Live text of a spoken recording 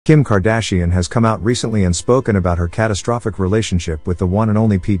Kim Kardashian has come out recently and spoken about her catastrophic relationship with the one and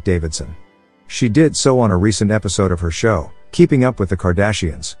only Pete Davidson. She did so on a recent episode of her show, Keeping Up with the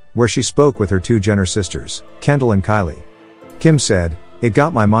Kardashians, where she spoke with her two Jenner sisters, Kendall and Kylie. Kim said, "It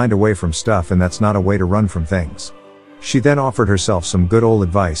got my mind away from stuff, and that's not a way to run from things." She then offered herself some good old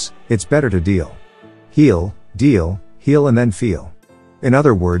advice: it's better to heal, and then feel. In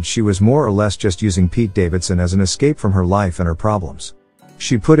other words, she was more or less just using Pete Davidson as an escape from her life and her problems.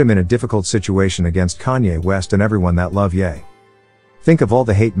 She put him in a difficult situation against Kanye West and everyone that love Ye. Think of all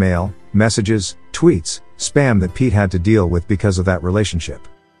the hate mail, messages, tweets, spam that Pete had to deal with because of that relationship.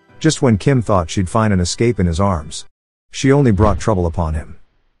 Just when Kim thought she'd find an escape in his arms, she only brought trouble upon him.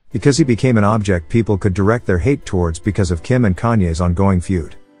 Because he became an object people could direct their hate towards because of Kim and Kanye's ongoing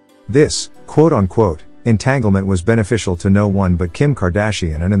feud. This, quote-unquote, entanglement was beneficial to no one but Kim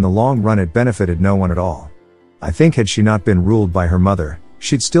Kardashian, and in the long run it benefited no one at all. I think had she not been ruled by her mother,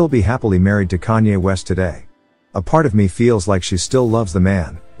 she'd still be happily married to Kanye West today. A part of me feels like she still loves the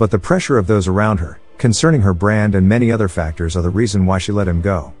man, but the pressure of those around her, concerning her brand and many other factors, are the reason why she let him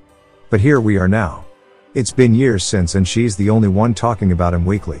go. But here we are now. It's been years since, and she's the only one talking about him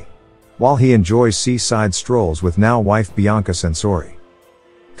weekly, while he enjoys seaside strolls with now wife Bianca Censori.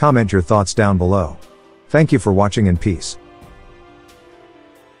 Comment your thoughts down below. Thank you for watching, and peace.